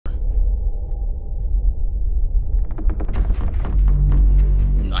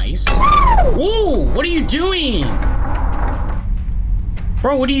Nice. Whoa, what are you doing?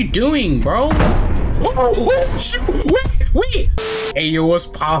 Bro, what are you doing, bro? Oh, shoot, wait. Hey, yo, what's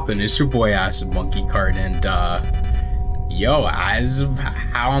poppin'? It's your boy AcidMonkeyKart, and yo, as of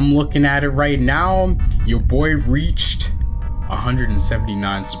how I'm looking at it right now, your boy reached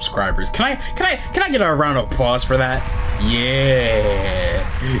 179 subscribers. Can I get a round of applause for that? Yeah.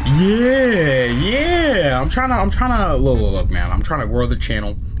 I'm trying to look, man. I'm trying to grow the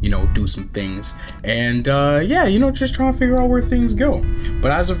channel, you know, do some things, and yeah, you know, just trying to figure out where things go.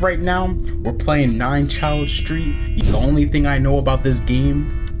 But as of right now, we're playing 9 Child Street. The only thing I know about this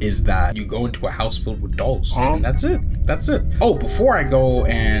game is that you go into a house filled with dolls, and that's it. Oh, before I go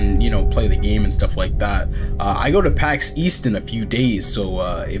and, you know, play the game and stuff like that, I go to PAX East in a few days, so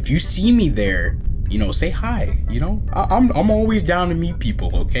if you see me there, you know, say hi. You know, I'm always down to meet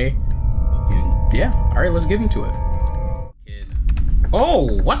people, okay? And yeah, all right, let's get into it.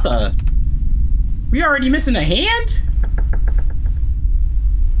 Oh, what the? We already missing a hand?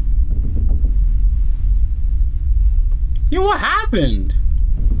 Yo, what happened?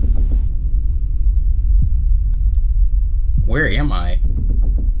 Where am I?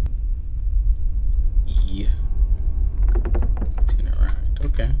 E. Interact.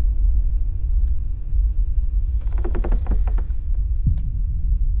 Okay.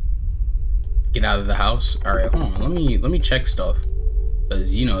 Get out of the house. All right, hold on. Let me check stuff,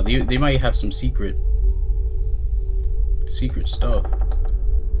 because you know they might have some secret stuff.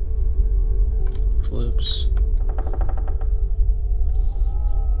 Clips.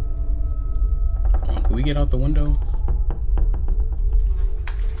 Can we get out the window?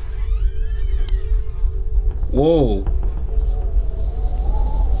 Whoa.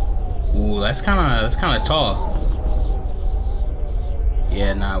 Ooh, that's kind of tall.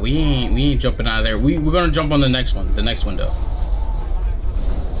 Yeah, nah, we ain't jumping out of there. We're gonna jump on the next one, the next window.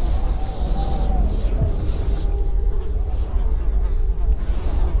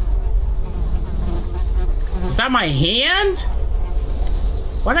 Is that my hand?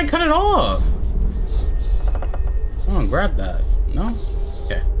 Why'd I cut it off? Oh, grab that. No?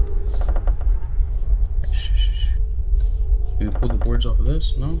 Okay. Shh. Can we pull the boards off of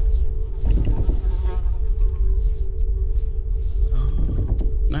this? No?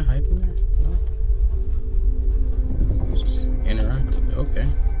 Can I hide in there? No? Just interact with it. Okay.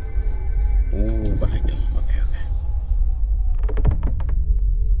 Ooh, but I can. Okay.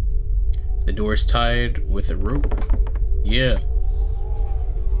 The door's tied with a rope. Yeah.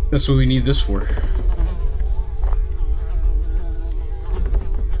 That's what we need this for.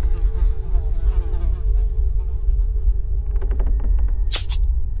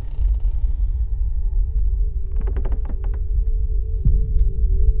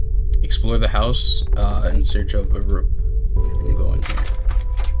 Explore the house in search of a rope. I'm going here.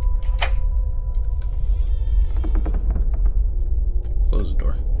 Close the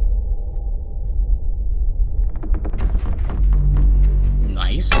door.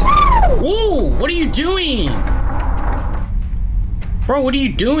 Nice. Whoa! What are you doing? Bro, what are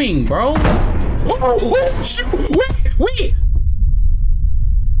you doing, bro? Oh, shoot! Wait!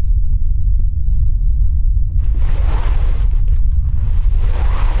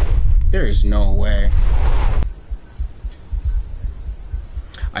 There is no way.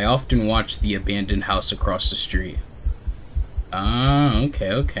 I often watch the abandoned house across the street. Ah,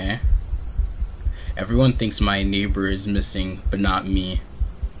 okay. Everyone thinks my neighbor is missing, but not me.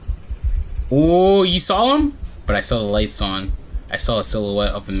 Oh, you saw him? But I saw the lights on. I saw a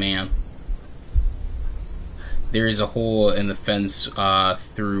silhouette of a man. There is a hole in the fence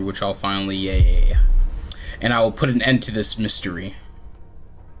through which I'll finally, yeah. And I will put an end to this mystery.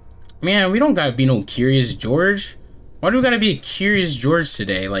 Man, we don't gotta be no Curious George. Why do we gotta be a Curious George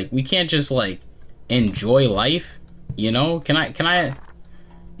today? Like, we can't just, like, enjoy life, you know? Can I,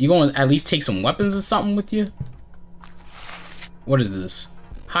 you gonna at least take some weapons or something with you? What is this?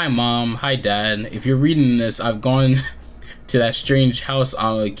 Hi, Mom. Hi, Dad. If you're reading this, I've gone to that strange house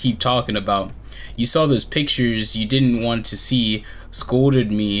I'll keep talking about. You saw those pictures you didn't want to see,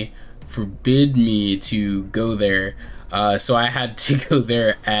 scolded me, forbid me to go there. So I had to go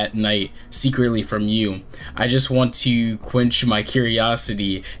there at night, secretly from you. I just want to quench my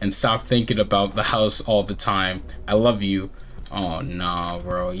curiosity and stop thinking about the house all the time. I love you. Oh, nah,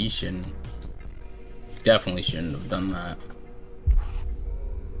 bro, you shouldn't. Definitely shouldn't have done that.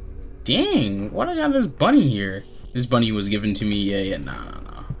 Dang, why do I got this bunny here? This bunny was given to me, yeah,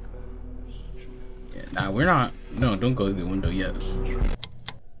 nah. Yeah, nah, we're not, no, don't go through the window yet.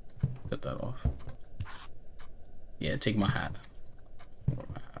 Cut that off. Yeah, take my hat.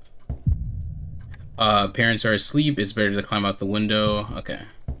 Parents are asleep. It's better to climb out the window. Okay.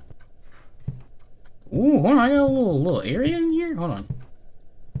 Ooh, hold on, I got a little area in here. Hold on.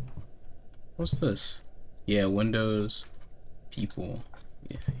 What's this? Yeah, windows, people.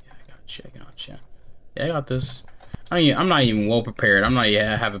 Yeah, I gotcha. Yeah, I got this. I'm not even well prepared. I'm not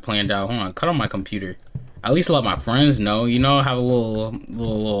yet have it planned out. Hold on, cut on my computer. At least let my friends know. You know, have a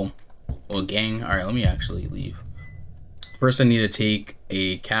little gang. All right, let me actually leave. First, I need to take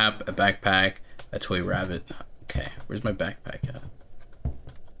a cap, a backpack, a toy rabbit. Okay, where's my backpack at?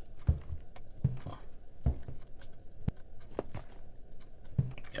 Oh.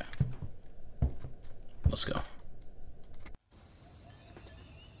 Yeah. Let's go.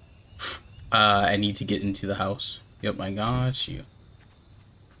 I need to get into the house. Yep, I got you.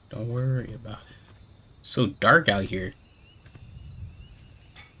 Don't worry about it. So dark out here.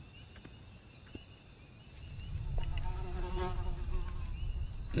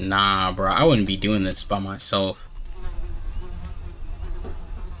 Nah, bro, I wouldn't be doing this by myself.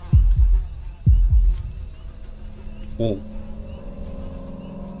 Whoa.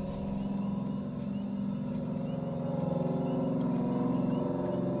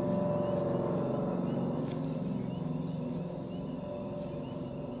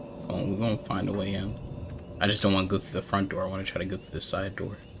 Oh, we're gonna find a way in. I just don't want to go through the front door. I want to try to go through the side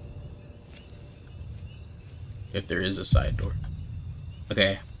door. If there is a side door.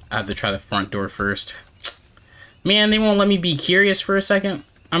 Okay, I have to try the front door first. Man, they won't let me be curious for a second.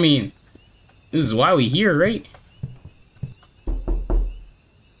 I mean, this is why we here, right?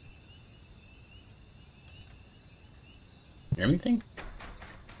 Hear anything?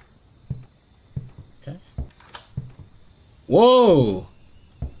 Okay. Whoa!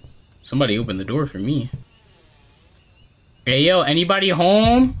 Somebody opened the door for me. Hey, yo, anybody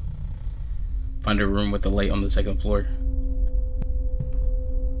home? Find a room with a light on the second floor.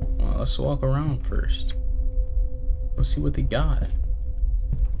 Well, let's walk around first. Let's see what they got.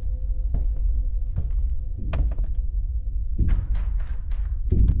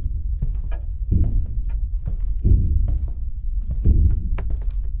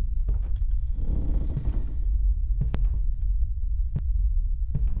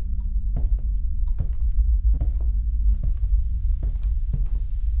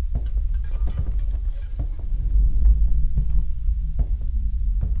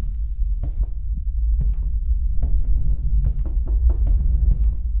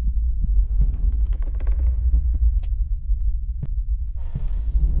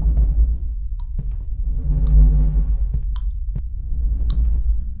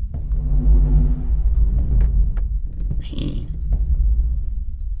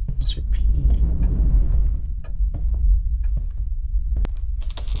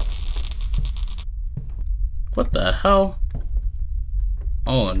 What the hell?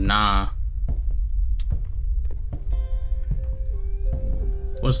 Oh, nah.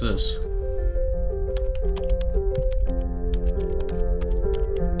 What's this?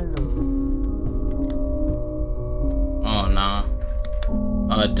 Oh, nah.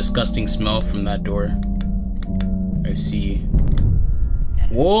 A disgusting smell from that door. I see.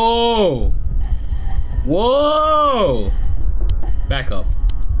 Whoa! Whoa! Back up.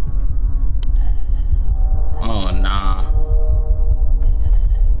 Oh, nah.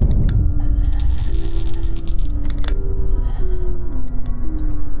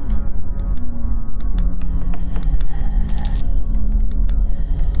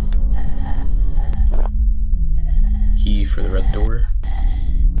 Key for the red door.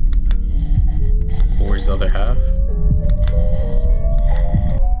 Where's the other half?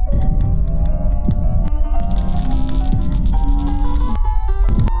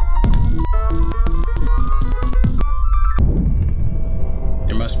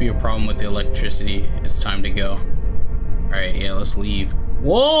 Be a problem with the electricity. It's time to go. Alright, yeah, let's leave.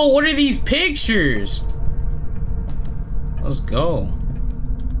 Whoa, what are these pictures? Let's go.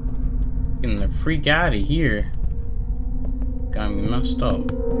 Getting the freak out of here. Got me messed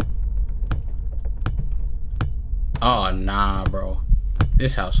up. Oh, nah, bro.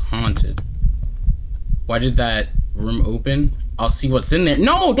 This house haunted. Why did that room open? I'll see what's in there.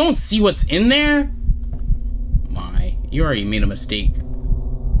 No, don't see what's in there. My, you already made a mistake.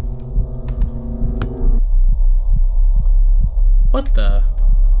 What the?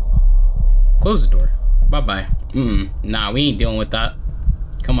 Close the door. Bye-bye. Nah, we ain't dealing with that.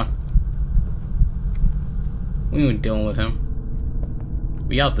 Come on. We ain't dealing with him.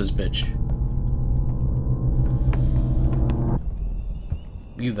 We out this bitch.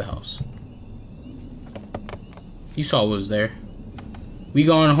 Leave the house. You saw what was there. We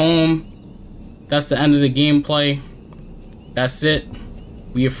going home. That's the end of the gameplay. That's it.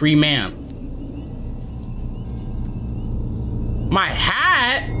 We a free man. My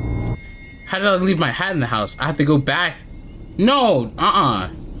hat? How did I leave my hat in the house? I have to go back. No,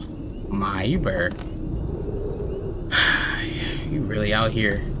 My, you better. You really out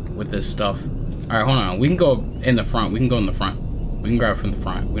here with this stuff. Alright, hold on. We can go in the front. We can go in the front. We can grab it from the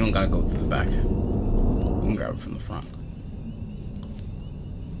front. We don't gotta go through the back. We can grab it from the front.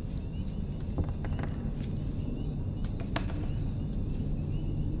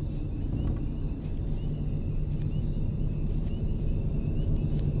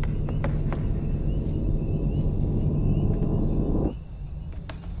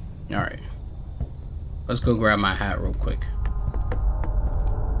 Alright. Let's go grab my hat real quick.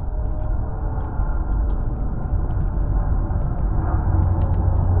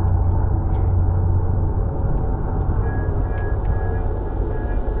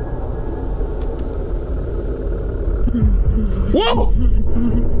 Whoa!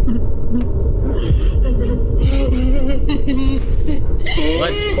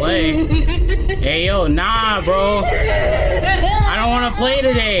 Let's play. Hey, yo, nah, bro. I don't want to play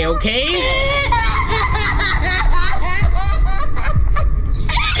today, okay?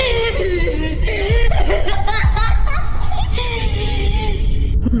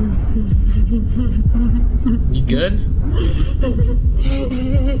 You good?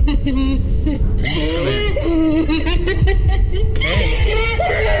 Just come in. Okay.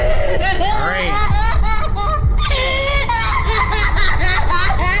 Alright.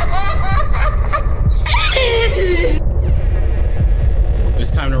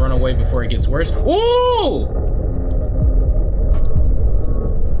 It's time to run away before it gets worse. Ooh!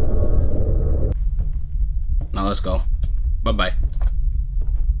 Now let's go. Bye-bye.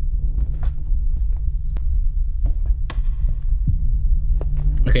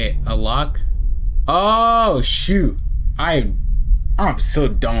 Okay, a lock. Oh shoot. I'm so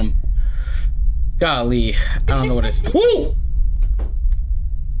dumb. Golly. I don't know what it is. Woo!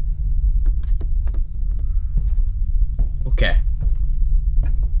 Okay.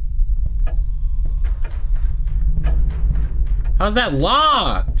 How's that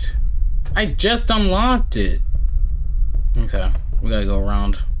locked? I just unlocked it. Okay, we gotta go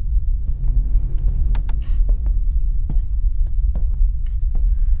around.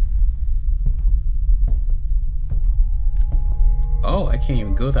 Oh, I can't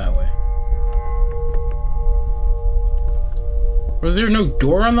even go that way. Was there no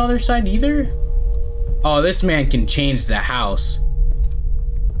door on the other side either? Oh, this man can change the house.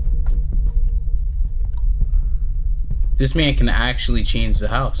 This man can actually change the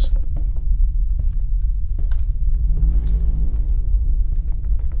house.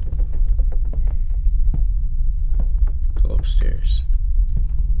 Go upstairs.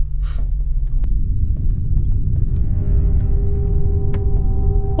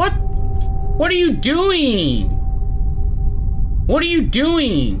 What? What are you doing? What are you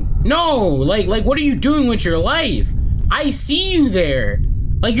doing? No, like what are you doing with your life? I see you there.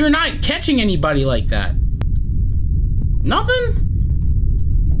 Like, you're not catching anybody like that. Nothing?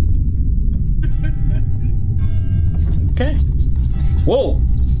 Okay. Whoa.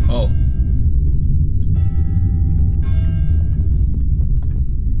 Oh.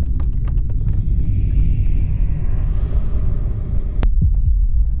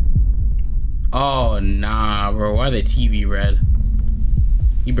 Oh, nah, bro. Why the TV red?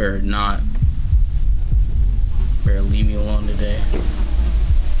 You better not. Better leave me alone today.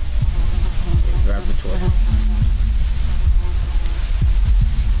 Okay, grab the toy.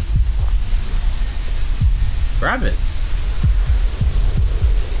 Grab it.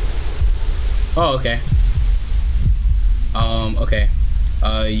 Oh, okay. Okay.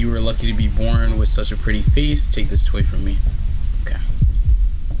 You were lucky to be born with such a pretty face. Take this toy from me. Okay.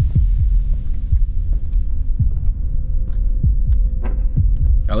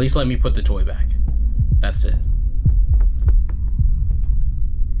 At least let me put the toy back. That's it.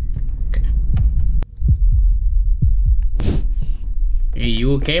 Okay. Hey,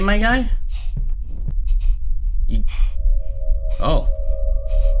 you okay, my guy? Oh.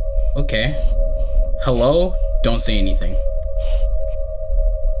 Okay. Hello? Don't say anything.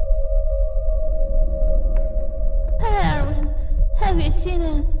 Aaron, have you seen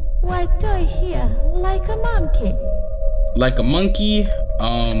a white toy here, like a monkey? Like a monkey?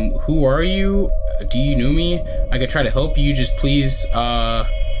 Who are you? Do you know me? I could try to help you. Just please, tell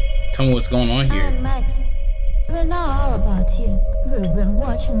me what's going on here. I'm Max. We know all about you. We've been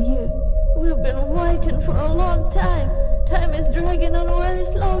watching you. We've been waiting for a long time. Time is dragging on very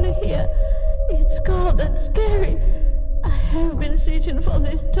slowly here. It's cold and scary. I have been searching for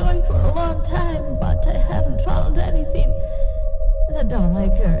this toy for a long time, but I haven't found anything. The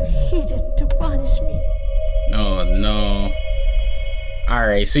doll-maker hid it to punish me. Oh no.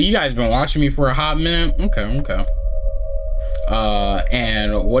 Alright, so you guys been watching me for a hot minute? Okay.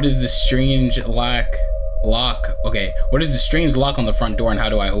 And what is the strange lock? Okay, what is the strange lock on the front door and how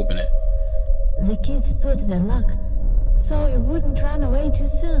do I open it? The kids put the lock so you wouldn't run away too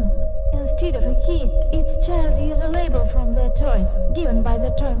soon. Instead of a key, each child used a label from their toys, given by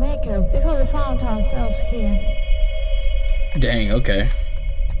the toy maker before we found ourselves here. Dang, okay.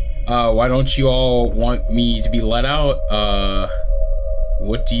 Why don't you all want me to be let out?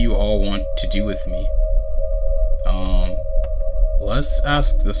 What do you all want to do with me? Let's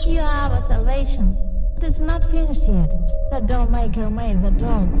ask this one. You have a salvation. It is not finished yet. The doll maker made the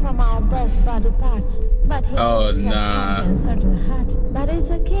doll from our best body parts, but he didn't have time to insert the heart. But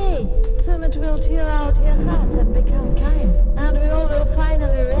it's okay. Soon it will tear out your heart and become kind, and we all will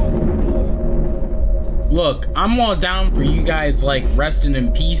finally rest in peace. Look, I'm all down for you guys like resting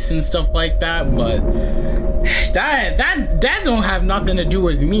in peace and stuff like that, but that don't have nothing to do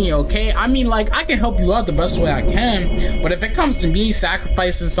with me, okay? I mean, like, I can help you out the best way I can, but if it comes to me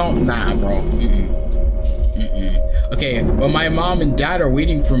sacrificing something, nah, bro. Okay, but my mom and dad are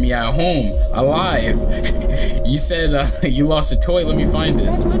waiting for me at home, alive. You said you lost a toy. Let me find it.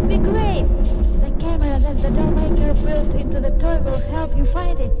 That would be great. The camera that the doll maker built into the toy will help you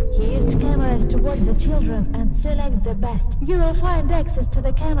find it. He used cameras to watch the children and select the best. You will find access to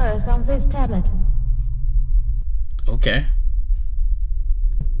the cameras on this tablet. Okay.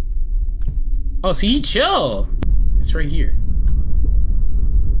 Oh, see, chill. It's right here.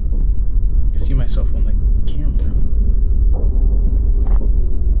 I can see myself on the camera.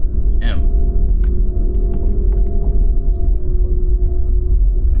 M.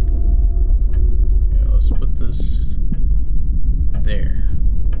 Yeah, let's put this there.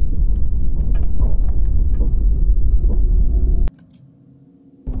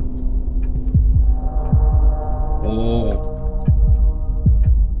 Oh.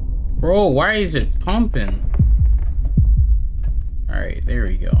 Bro, why is it pumping? Alright, there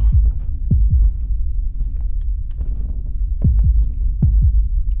we go.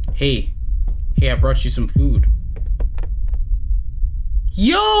 Hey, I brought you some food.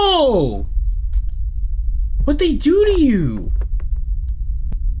 Yo! What'd they do to you?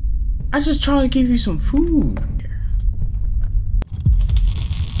 I just tried to give you some food.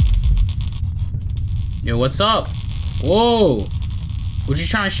 Yo, what's up? Whoa! What you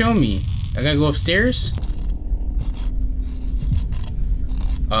trying to show me? I gotta go upstairs?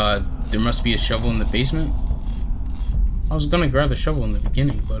 There must be a shovel in the basement. I was gonna grab the shovel in the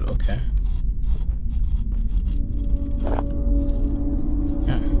beginning, but okay.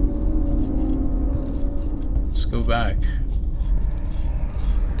 Yeah. Let's go back.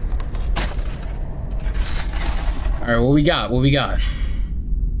 Alright, what we got? What we got?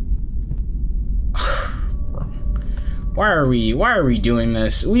 Why are we doing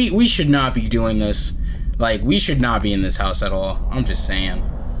this? We should not be doing this. Like, we should not be in this house at all. I'm just saying.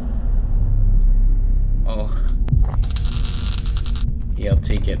 Oh. Yeah, I'll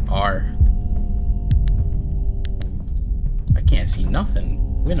take it. R. I can't see nothing.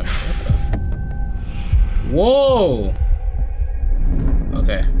 Wait a minute. What the? Whoa!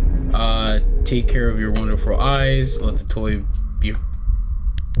 Okay. Take care of your wonderful eyes. Let the toy be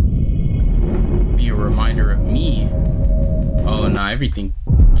a reminder of me. Oh, nah, everything.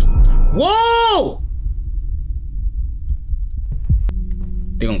 Whoa!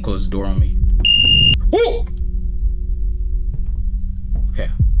 They gonna close the door on me. Whoa! Okay.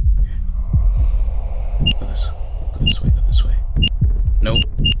 Go this way, go this way. Nope.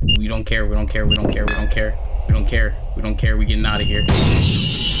 We don't care, we don't care, we don't care, we don't care. We don't care, we don't care, we getting out of here.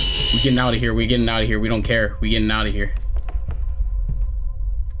 We getting out of here, we getting out of here, we don't care, we getting out of here.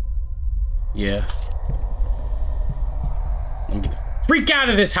 Yeah. Let me get the freak out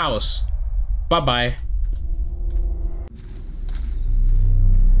of this house. Bye-bye.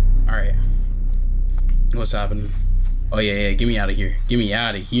 Alright. What's happening? Oh, yeah, get me out of here. Get me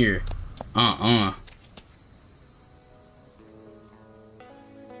out of here.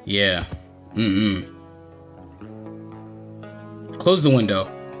 Yeah. Close the window.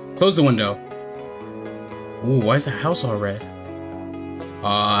 Close the window. Ooh, why is the house all red?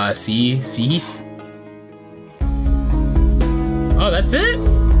 See, he's... Oh, that's it?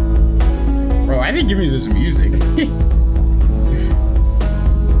 Bro, I didn't give me this music.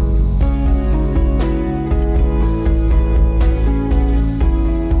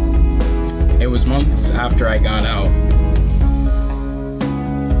 It was months after I got out.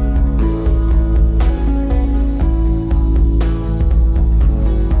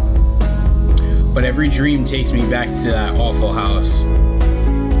 But every dream takes me back to that awful house.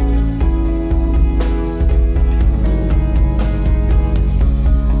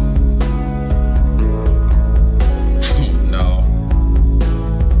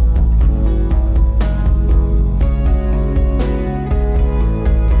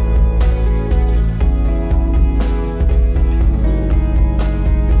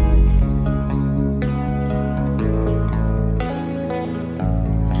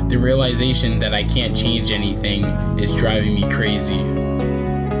 realization that I can't change anything is driving me crazy.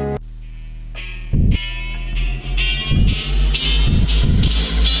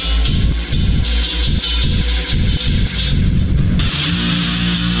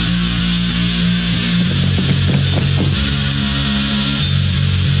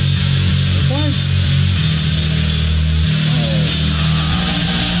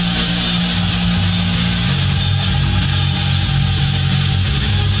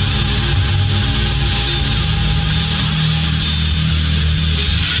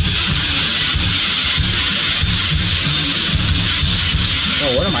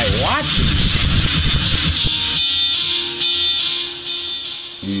 What am I watching?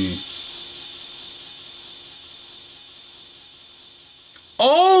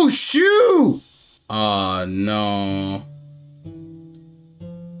 Oh, shoot! Oh, no.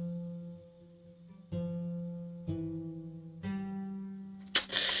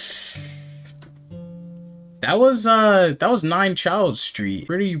 That was Nine Child Street.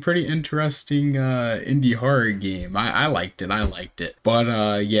 Pretty interesting indie horror game. I liked it.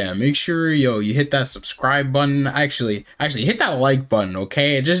 But yeah, make sure you hit that subscribe button. Actually hit that like button,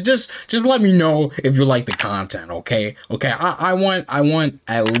 okay? Just let me know if you like the content, okay? Okay, I want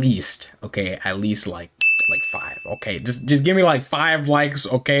at least like 5, okay? Just give me like 5 likes,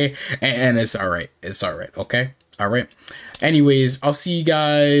 okay? And it's all right. Okay? All right. Anyways, I'll see you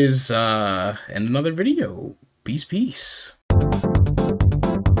guys in another video. Peace.